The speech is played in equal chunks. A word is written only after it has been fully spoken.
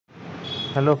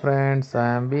Hello friends, I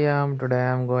am BM. Today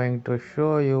I am going to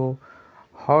show you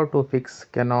how to fix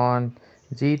Canon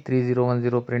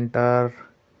G3010 printer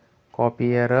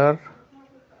copy error.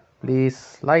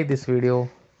 Please like this video,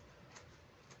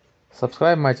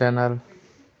 subscribe my channel,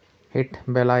 hit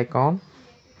bell icon.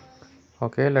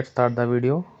 Okay, let's start the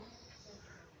video.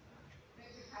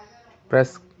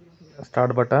 Press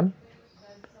start button.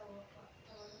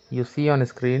 You see on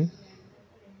screen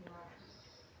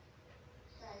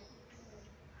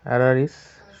error is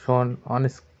shown on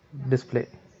display.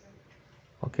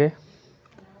 Okay,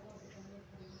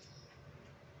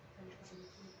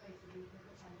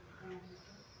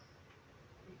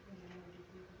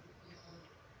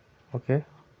 okay.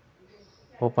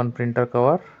 Open printer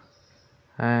cover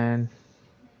and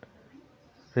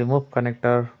remove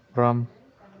connector from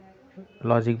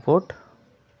logic board.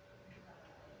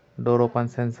 Door open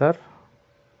sensor.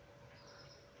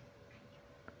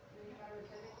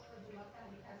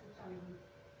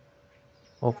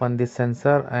 Open this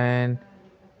sensor and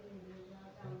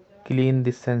clean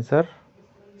this sensor.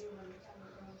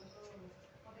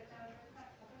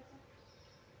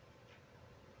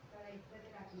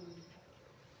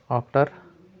 After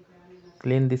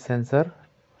clean this sensor,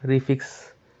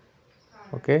 refix.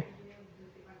 Okay,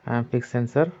 and fix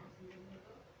sensor.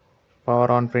 Power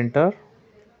on printer.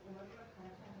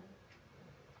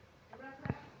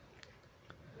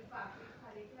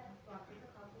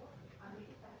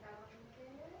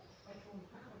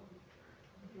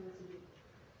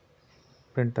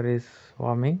 Printer is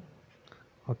warming.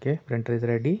 Okay, printer is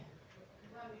ready.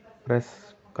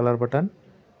 Press color button.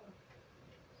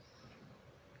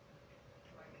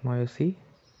 Now you see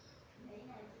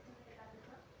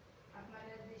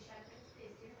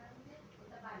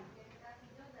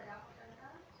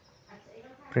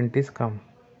print is come.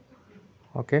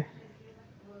 Okay,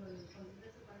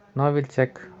 now we'll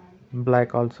check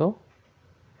black also.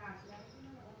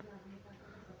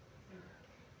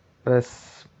 Press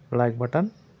black button.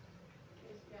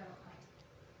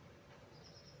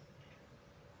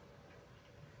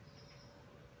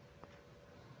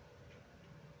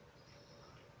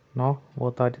 Now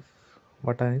both are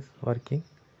button is working.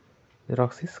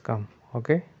 Xerox is come.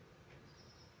 Okay,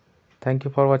 thank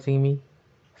you for watching me.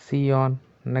 See you on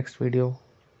next video.